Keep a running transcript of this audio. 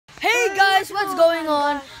what's going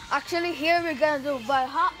on. Actually, here we're gonna do by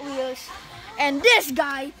Hot Wheels, and this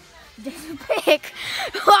guy just pick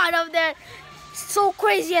one of their so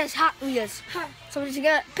crazy as Hot Wheels. So we're just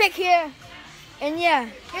gonna pick here, and yeah.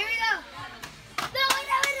 Here we go. No, wait.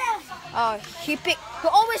 Oh, he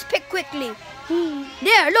always pick quickly.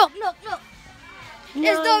 There, look.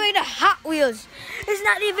 It's doing the Hot Wheels. It's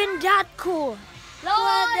not even that cool.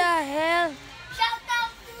 What the hell? Shout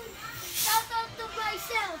out to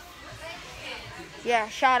myself. Yeah,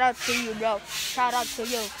 shout out to you, bro. Shout out to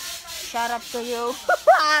you. Shout out to you.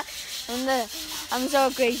 I'm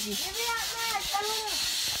so crazy.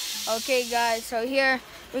 Okay, guys. So here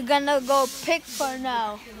we're gonna go pick for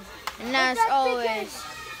now, and as always,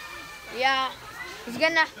 yeah, it's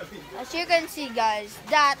gonna. As you can see, guys,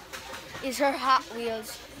 that is her Hot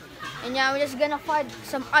Wheels. And yeah, we're just gonna find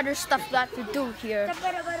some other stuff that to do here.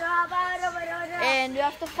 And we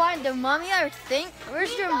have to find the mommy, I think.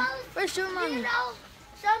 Where's your mommy? You know,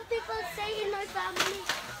 some people say in my family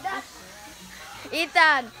that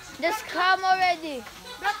Ethan, just come already.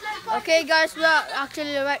 Okay, guys, we are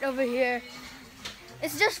actually right over here.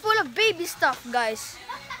 It's just full of baby stuff, guys.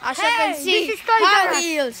 As you can see, this is Toys R Hot Us.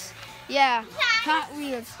 Wheels. Yeah, Hot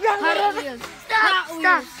Wheels. Stop. Hot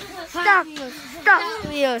Wheels. Stop. Hot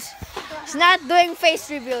Wheels. It's not doing face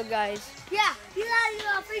reveal, guys. Yeah, you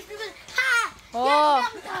know, face reveal. Ha! Oh,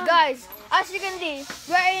 Yes, guys, as you can see,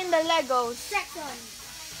 we're in the Legos section.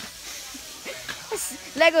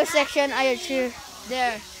 Lego section. I assure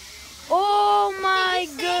there. Oh my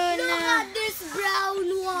Look goodness! at this brown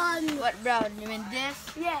one. What brown? You mean this?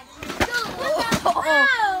 Yes. Look at Oh,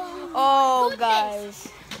 brown. oh, Goodness. guys,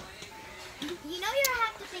 You know you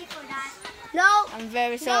have to pay for that. No. I'm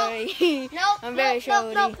very sorry. No. I'm very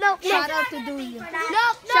sorry. Shout out to Dulio.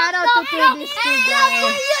 Shout out to these two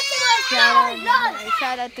guys. No.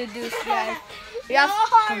 Shout out to these guys. We have,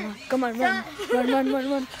 come on, run. Sorry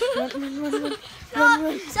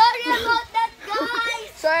about that,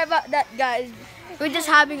 guys. Sorry about that, guys. We're just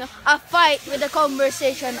having a fight with the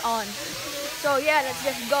conversation on. So yeah, let's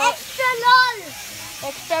just go. Extra lol.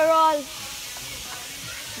 Extra roll.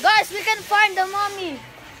 Guys, we can find the mommy.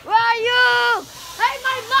 Where are you? Hey,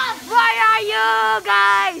 my mom. Where are you,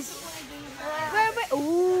 guys?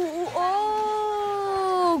 Ooh,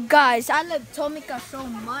 oh, guys, I love Tomica so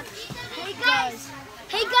much. Hey guys.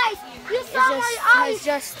 You saw my eyes. It's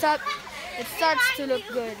just stop. It starts to look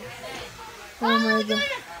good. Oh my god.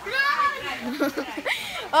 Run.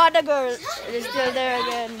 Oh, the girls. They're still there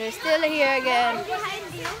again. They're still here again.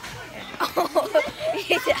 Behind you.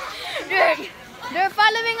 They're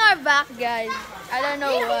following our back, guys. I don't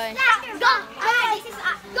know why. Go away.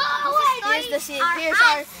 Go away.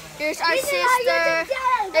 Here's our sister.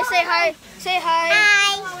 They say hi. Say hi.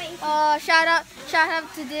 Shout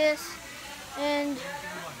out to this. And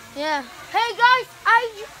yeah. Hey guys,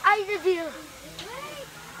 I reveal.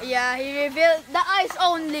 Yeah, he revealed the eyes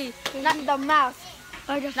only, not the mouth.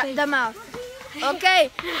 Not the mouth. Okay,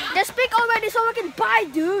 just pick already so we can buy,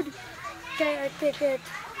 dude. Okay, I pick it.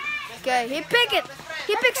 Okay, he picked it.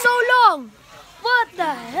 He picked so long. What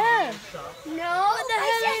the hell? No. What the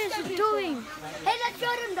hell is he doing? Hey, let's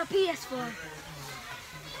show them the PS4.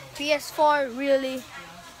 PS4, really?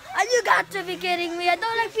 And you got to be kidding me. I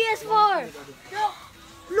don't like PS4. No.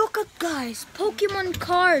 Look at guys, Pokemon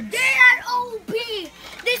cards. They are OP.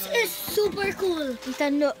 This is super cool.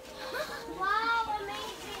 Nintendo. Wow,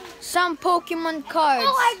 amazing. Some Pokemon cards.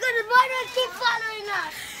 Oh my goodness, why do you keep following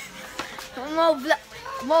us?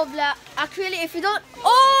 Mobla. Actually, if you don't...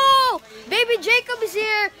 Oh! Baby Jacob is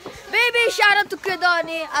here. Baby, shout out to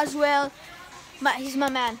Kidoni as well. He's my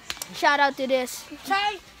man. Shout out to this.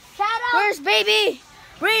 Shout out. Where's baby?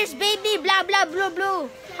 Where's baby? Blah, blah, blue, blue.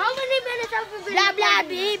 How many minutes have we been? Blah, blah,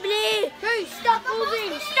 baby. Hey, stop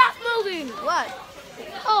moving. Stop moving. What?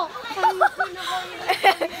 Oh.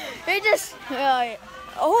 We just...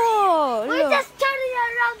 oh, We're look. just turning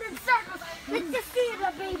around in circles. Let's just see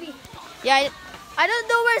the baby. Yeah, I don't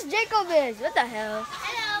know where's Jacob is. What the hell?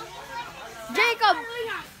 Hello. Jacob!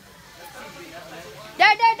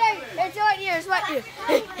 There. It's right here. It's right here.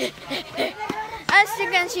 As you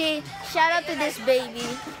can see, shout out to this baby.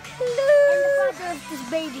 And the father of this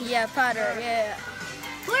baby. Yeah, father. Yeah.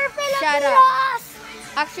 We're Shout Filipinos.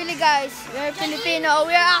 Actually, guys, we're Filipino.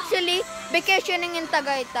 We're actually vacationing in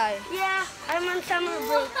Tagaytay. Yeah, I'm on summer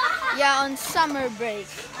break. Yeah, on summer break.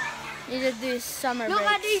 You just do summer break. Look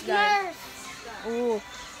at these guys. nerves. Ooh,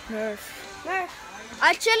 Nerf. Nerf.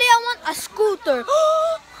 Actually, I want a scooter.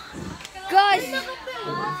 Guys,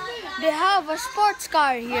 they have a sports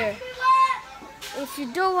car here. If you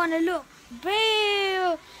don't want to look.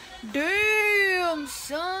 Damn,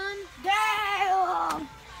 son. Damn.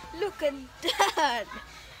 Look Look at that.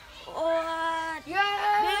 What?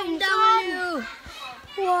 Yeah, BMW.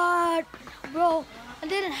 What, bro? I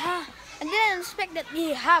didn't expect that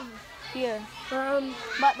we have here.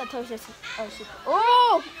 But the toys is also.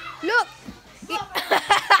 Oh, look.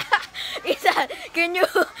 Ethan, can you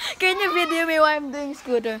video me while I'm doing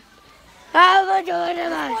scooter? How about you? Put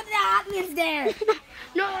the Hot Wheels there.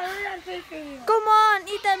 No, we're not fishing. Come on,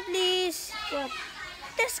 Ethan, please. What?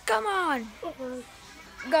 Just come on. Okay.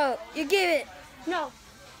 Go. You give it. No.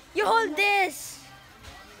 You hold this.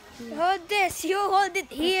 You hold this. You hold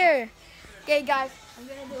it here. Okay, guys. I'm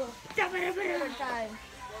gonna do it one time.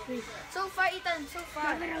 So far, Ethan. So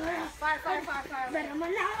far. Far.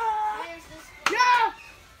 Here's this. No!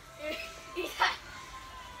 Ethan.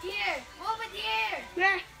 Here. Move it here.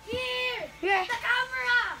 Yeah. Here. Yeah. The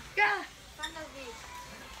camera. Yeah. Front of me.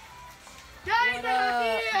 What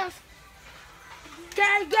up? Can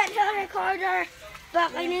I get the recorder?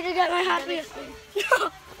 But I need to get my Hot Wheels.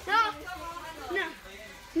 No.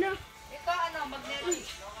 Ito ano, magnetic.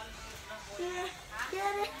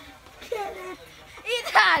 Get it.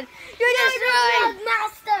 Ethan, you're just rowing.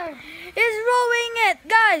 Master. He's rowing it,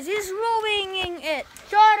 guys. He's rowing it.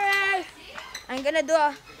 Sorry. I'm gonna do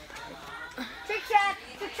a. Trick shot.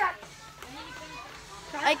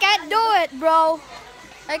 I can't do it, bro.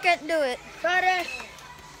 I can't do it. Sorry.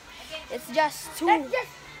 It's just too.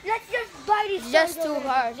 Let's just buy this. It's just too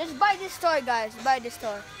hard. Just buy this toy, guys. Buy this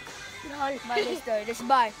toy. No. Buy this toy. Just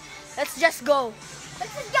buy. Let's just go.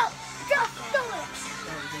 Let's just go. Just do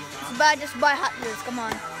it. Just buy Hot Wheels. Come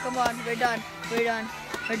on. We're done. We're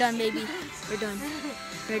done, baby. We're done.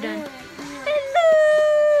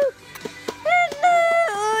 Hello.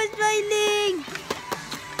 Oh, it's raining.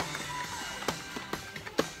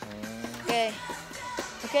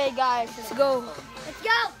 Okay, guys. Let's go. Let's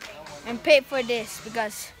go. And pay for this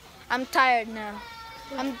because I'm tired now.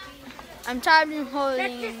 I'm tired of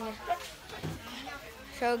holding it.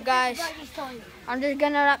 So guys, I'm just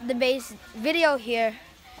gonna wrap the base video here.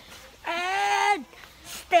 And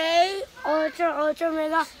stay ultra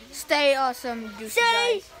mega. Stay awesome, juicy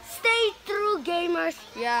guys. Stay true gamers.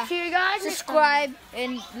 Yeah. See you guys. next Subscribe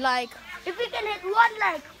and like time. If we can hit 1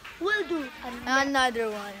 like, we'll do another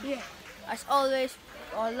one. Yeah. As always,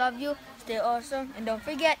 all love you. Stay awesome and don't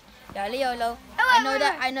forget, Yali Yolo. Oh, I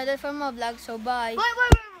know that from my vlog. So bye.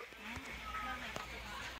 Wait.